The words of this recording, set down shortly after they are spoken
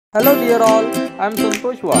Hello dear all, I am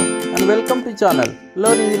Santosh Wagh and welcome to channel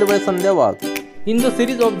Learn Easily by Sandhya Wagh. In the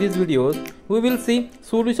series of these videos, we will see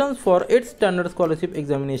solutions for 8th Standard Scholarship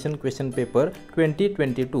Examination Question Paper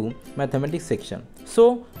 2022 Mathematics section.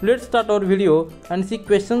 So let's start our video and see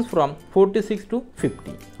questions from 46 to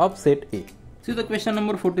 50 of set A. See the question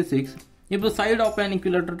number 46. If the side of an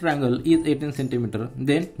equilateral triangle is 18 cm,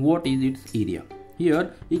 then what is its area?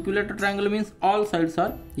 Here equilateral triangle means all sides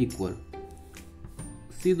are equal.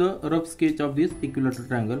 See the rough sketch of this equilateral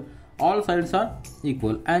triangle. All sides are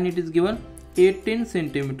equal and it is given 18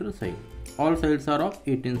 cm side. All sides are of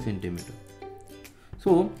 18 cm.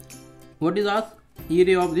 So what is our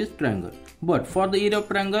area of this triangle? But for the area of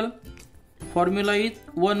triangle, formula is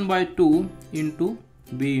 1 by 2 into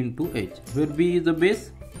b into h, where b is the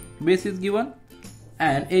base is given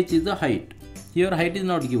and h is the height. Here height is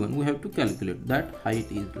not given. We have to calculate that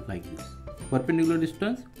height is like this. Perpendicular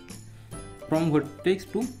distance from vertex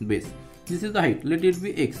to base. This is the height. Let it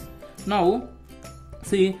be x. Now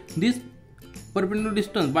see, this perpendicular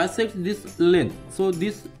distance bisects this length. So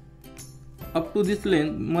this up to this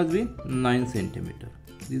length must be 9 cm.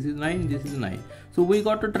 This is 9. This is 9. So we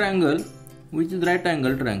got a triangle which is right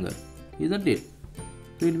angle triangle, isn't it?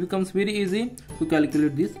 So it becomes very easy to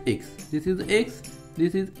calculate this x. This is x.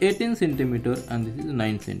 This is 18 cm and this is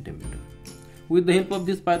 9 cm. With the help of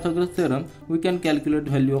this Pythagoras theorem, we can calculate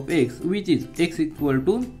value of x, which is x equal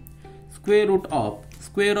to square root of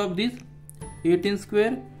this 18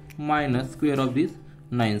 square minus square of this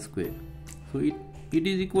 9 square. So it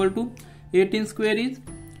is equal to 18 square is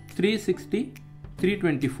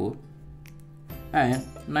 324 and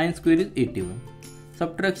 9 square is 81.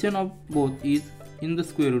 Subtraction of both is in the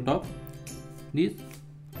square root of this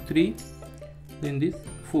 3, then this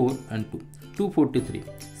 4 and 2. 243.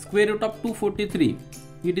 Square root of 243,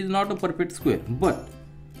 it is not a perfect square, but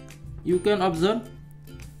you can observe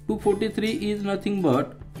 243 is nothing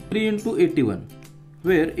but 3 into 81,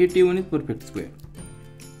 where 81 is perfect square.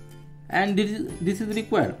 And this is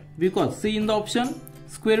required because see, in the option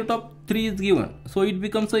square root of 3 is given, so it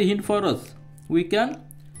becomes a hint for us. We can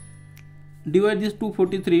divide this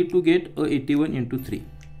 243 to get a 81 into 3.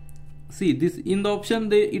 See, this in the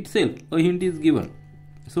option itself a hint is given.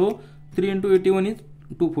 So 3 into 81 is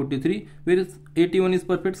 243, whereas 81 is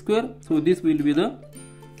perfect square, so this will be the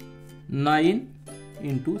 9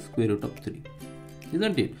 into square root of 3,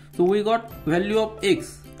 isn't it? So we got value of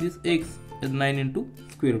x. This x is 9 into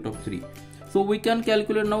square root of 3. So we can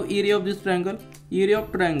calculate now area of this triangle. Area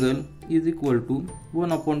of triangle is equal to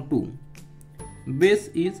 1 upon 2. Base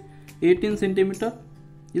is 18 cm,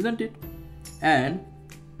 isn't it? And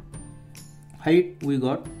height we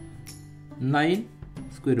got 9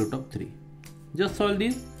 square root of 3. Just solve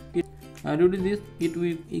this and reduce this.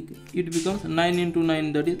 It becomes 9 into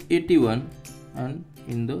 9, that is 81, and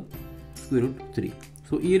in the square root 3.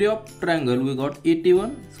 So area of triangle we got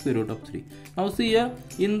 81 square root of 3. Now see here,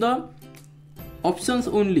 in the options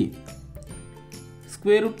only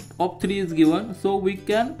square root of 3 is given, so we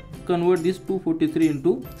can convert this 243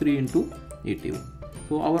 into 3 into 81.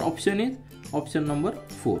 So our option is option number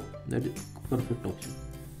 4, that is perfect option.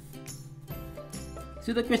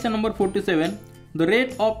 See the question number 47. The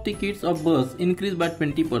rate of tickets of bus increased by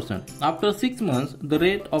 20%. After 6 months, the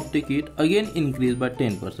rate of ticket again increased by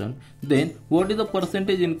 10%. Then what is the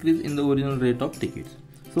percentage increase in the original rate of tickets?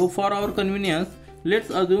 So for our convenience, let's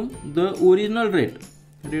assume the original rate.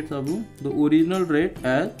 Let's assume the original rate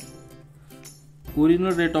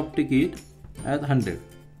of ticket as 100.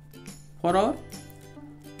 For our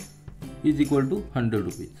is equal to 100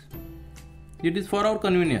 rupees. It is for our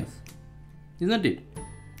convenience, isn't it?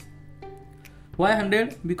 Why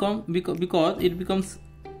 100? Because it becomes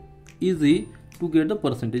easy to get the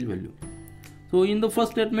percentage value. So in the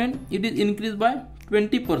first statement, it is increased by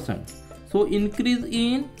 20%. So increase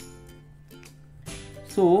in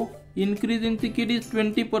ticket is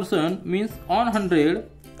 20%, means on 100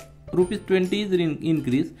 rupees 20 is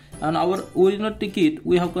increase, and our original ticket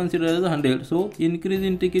we have considered as 100. So increase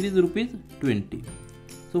in ticket is rupees 20.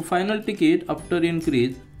 So final ticket after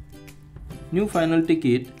increase, new final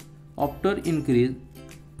ticket after increase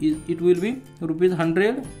is, it will be rupees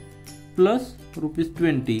 100 plus rupees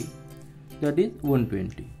 20, that is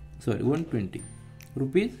 120. Sorry, 120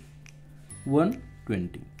 rupees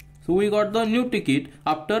 120. So we got the new ticket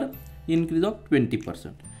after increase of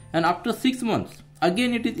 20%, and after 6 months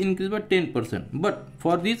again it is increased by 10%, but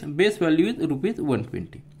for this base value is rupees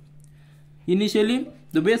 120. Initially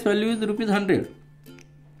the base value is rupees 100,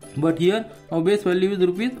 but here our base value is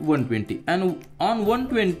rupees 120, and on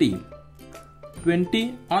 120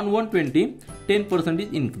 10% is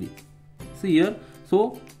increase. See here,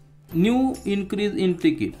 so new increase in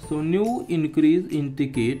ticket. So new increase in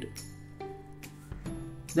ticket,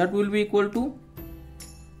 that will be equal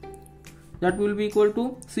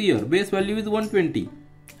to see here, base value is 120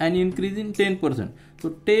 and increase in 10%. So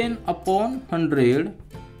 10 upon 100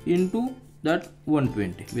 into that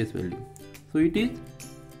 120 base value. So it is,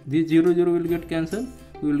 this 0 will get cancelled,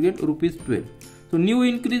 we will get rupees 12. So new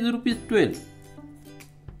increase is rupees 12,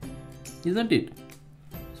 isn't it?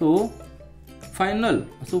 So final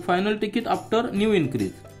ticket after new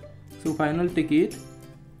increase. So final ticket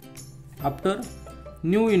after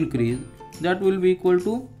new increase, that will be equal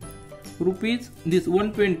to rupees, this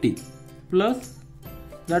 120 plus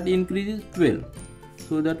that increase is 12.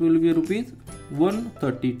 So that will be rupees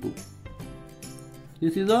 132.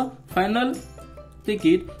 This is a final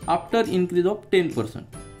ticket after increase of 10%.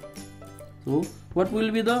 So what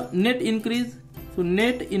will be the net increase? So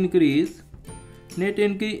net increase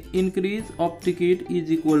of ticket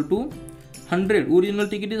is equal to 100. Original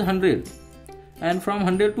ticket is 100, and from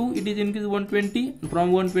 100 to it is increased 120,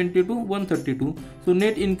 from 120 to 132. So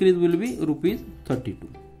net increase will be rupees 32,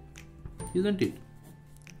 isn't it?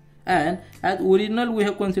 And as original we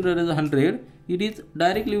have considered as 100, it is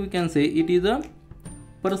directly we can say it is a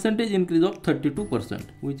percentage increase of 32%,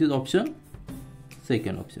 which is option,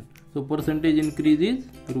 second option. So percentage increase is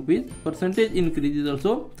rupees, percentage increase is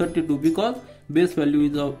also 32 because base value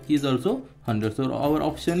is also 100. So our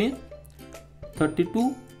option is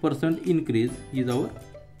 32% increase is our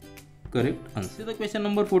correct answer. See the question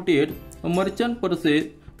number 48. A merchant purchased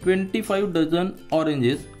 25 dozen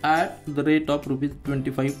oranges at the rate of rupees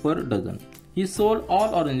 25 per dozen. He sold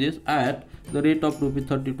all oranges at the rate of rupees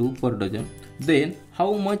 32 per dozen. Then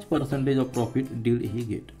how much percentage of profit did he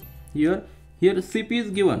get? Here CP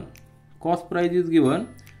is given, cost price is given,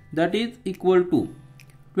 that is equal to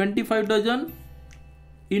 25 dozen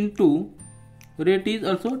into rate is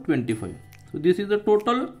also 25. So this is the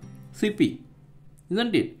total CP,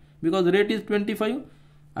 isn't it? Because rate is 25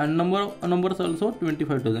 and numbers also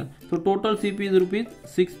 25 dozen. So total CP is rupees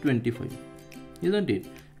 625, isn't it?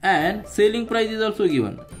 And selling price is also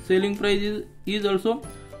given. Selling price is also,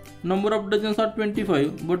 number of dozens are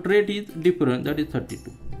 25 but rate is different, that is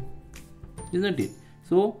 32, isn't it?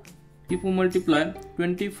 So if we multiply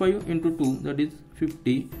 25 into 2, that is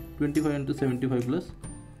 50, 25 into 75 plus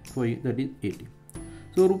 5, that is 80.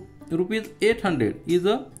 So rupees 800 is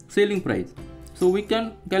a selling price. So we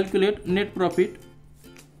can calculate net profit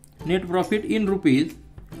in rupees,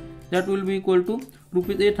 that will be equal to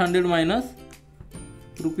rupees 800 minus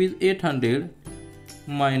rupees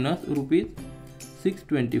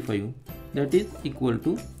 625, that is equal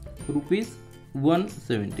to rupees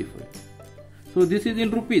 175. So this is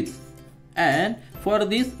in rupees, and for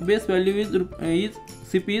this base value is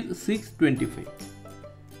CP is 625,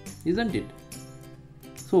 isn't it?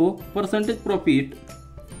 So percentage profit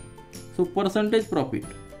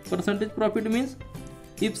means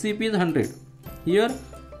if CP is 100, here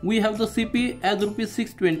we have the CP as rupees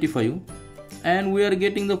 625 and we are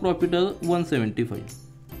getting the profit as 175,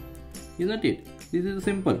 isn't it? This is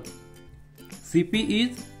simple. CP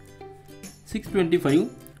is 625,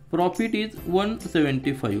 profit is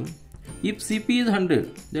 175. If CP is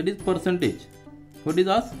 100, that is percentage. What is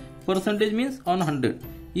asked? Percentage means on 100.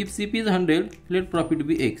 If CP is 100, let profit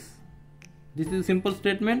be X. This is a simple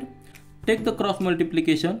statement. Take the cross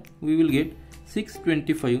multiplication, we will get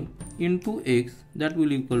 625 into X, that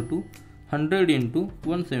will equal to 100 into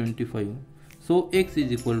 175. So X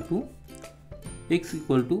equal to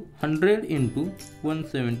 100 into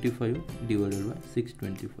 175 divided by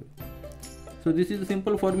 625. So this is a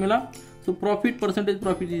simple formula. So percentage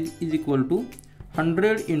profit is equal to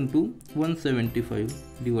 100 into 175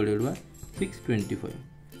 divided by 625.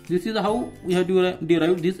 This is how we have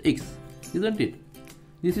derived this X, isn't it?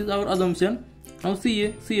 This is our assumption. Now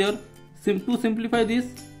see here, to simplify this,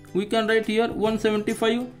 we can write here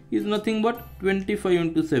 175 is nothing but 25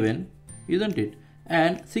 into 7, isn't it?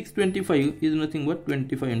 And 625 is nothing but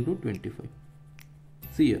 25 into 25.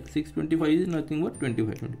 See here, 625 is nothing but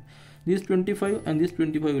 25. This 25 and this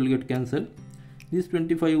 25 will get cancelled. This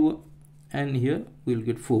 25 and here we will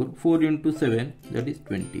get 4. 4 into 7, that is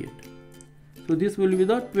 28. So this will be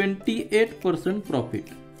the 28% profit.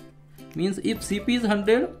 Means if CP is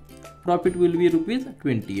 100, profit will be rupees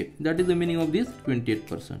 28. That is the meaning of this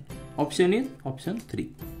 28%. Option is option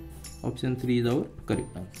 3. Option 3 is our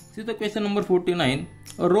correct answer. See the question number 49.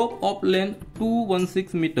 A rope of length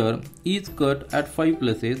 216 meter is cut at 5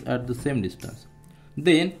 places at the same distance.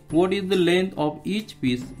 Then what is the length of each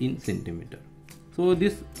piece in centimeter? So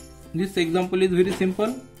this example is very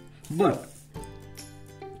simple, but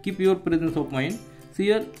keep your presence of mind. See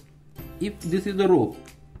here, if this is the rope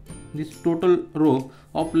this total row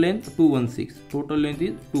of length 216. Total length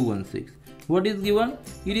is 216. What is given?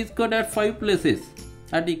 It is cut at 5 places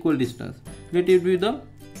at equal distance. Let it be the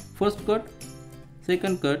first cut,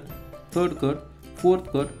 second cut, third cut,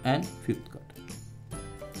 fourth cut and fifth cut.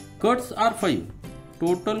 Cuts are 5.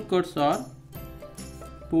 Total cuts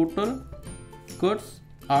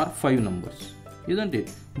are 5 numbers, isn't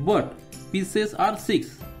it? But pieces are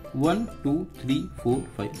 6. 1, 2, 3, 4,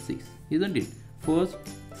 5, 6, isn't it? First,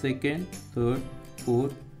 second, third,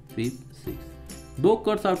 fourth, fifth, sixth. Though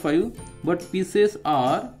cuts are 5, but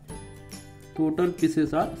total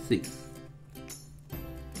pieces are 6.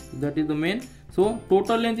 That is the main. So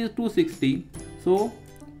total length is 260. So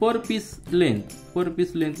per piece length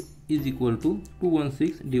is equal to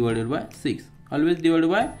 216 divided by 6. Always divide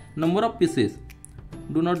by number of pieces.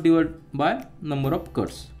 Do not divide by number of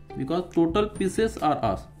cuts, because total pieces are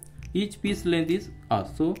asked. Each piece length is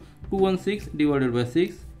asked. So 216 divided by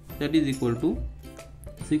 6, that is equal to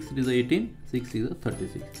 6 is 18, 6 is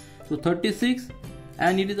 36. So 36,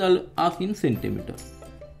 and it is asked in centimeter.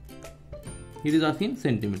 It is asked in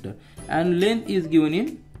centimeter, and length is given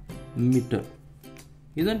in meter,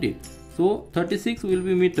 isn't it? So 36 will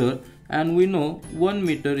be meter, and we know 1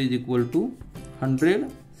 meter is equal to 100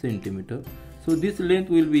 centimeter. So this length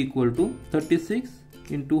will be equal to 36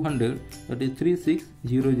 into 100, that is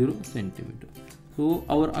 3600 centimeter. So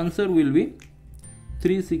our answer will be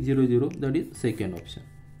 3600, that is second option.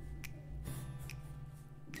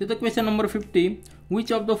 See the question number 50.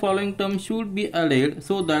 Which of the following terms should be added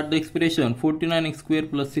so that the expression 49x square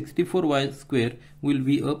plus 64y square will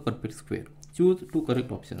be a perfect square? Choose two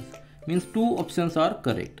correct options. Means two options are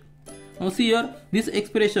correct. Now see here, this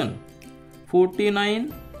expression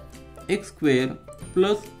 49x square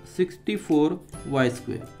plus 64y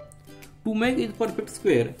square. To make it perfect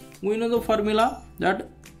square, we know the formula that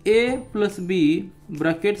a plus b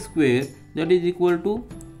bracket square, that is equal to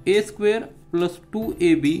a square plus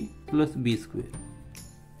 2ab plus b square,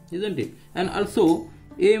 isn't it? And also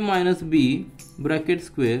a minus b bracket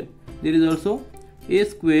square, there is also a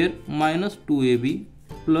square minus 2ab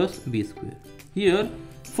plus b square. Here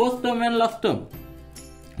first term and last term,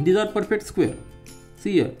 these are perfect square.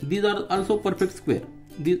 See here, these are also perfect square.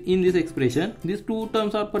 In this expression, these two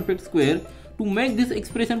terms are perfect square. To make this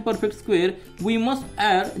expression perfect square, we must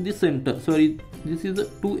add the center. Sorry, this is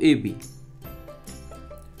 2ab.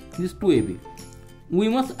 This 2ab. We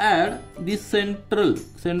must add this central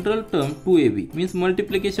term 2ab, means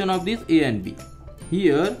multiplication of this a and b.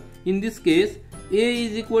 Here in this case, a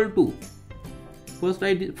is equal to, first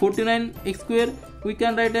write 49x square, we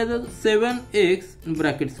can write as a 7x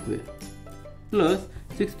bracket square, plus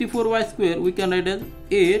 64y square, we can write as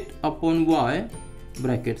 8 upon y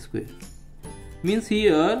bracket square. Means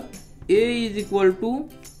here a is equal to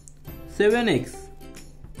 7x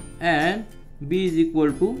and b is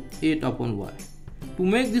equal to 8 upon y. To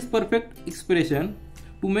make this perfect expression,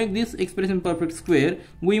 perfect square,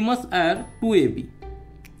 we must add 2ab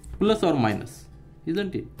plus or minus,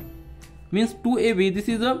 isn't it? Means 2ab, this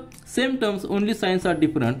is the same terms, only signs are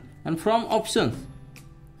different, and from options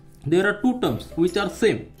there are two terms which are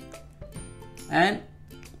same and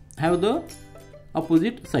have the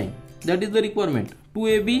opposite sign. That is the requirement.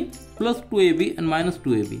 2ab plus 2ab and minus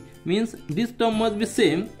 2ab, means this term must be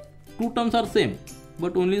same. Two terms are same,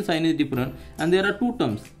 but only sign is different, and there are two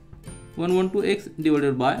terms, 112x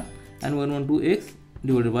divided by and 112x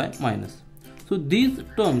divided by minus. So these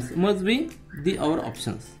terms must be our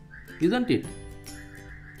options, isn't it?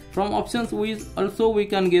 From options we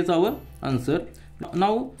can guess our answer.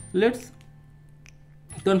 Now let's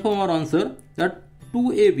confirm our answer, that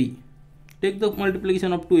 2ab, take the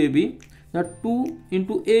multiplication of 2ab, that 2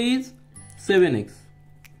 into a is 7x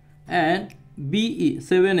and b is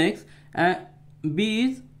 7x and b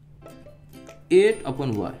is 8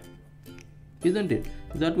 upon y, isn't it?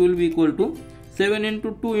 That will be equal to 7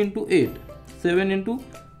 into 2 into 8, 7 into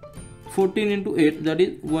 14 into 8, that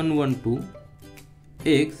is 112x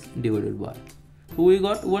divided by. So we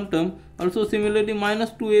got one term. Also similarly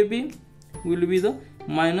minus 2ab will be the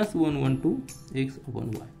minus 112x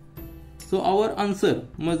upon y. So our answer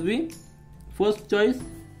must be first choice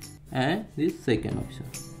and this second option.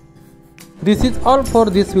 This is all for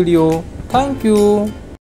this video. Thank you.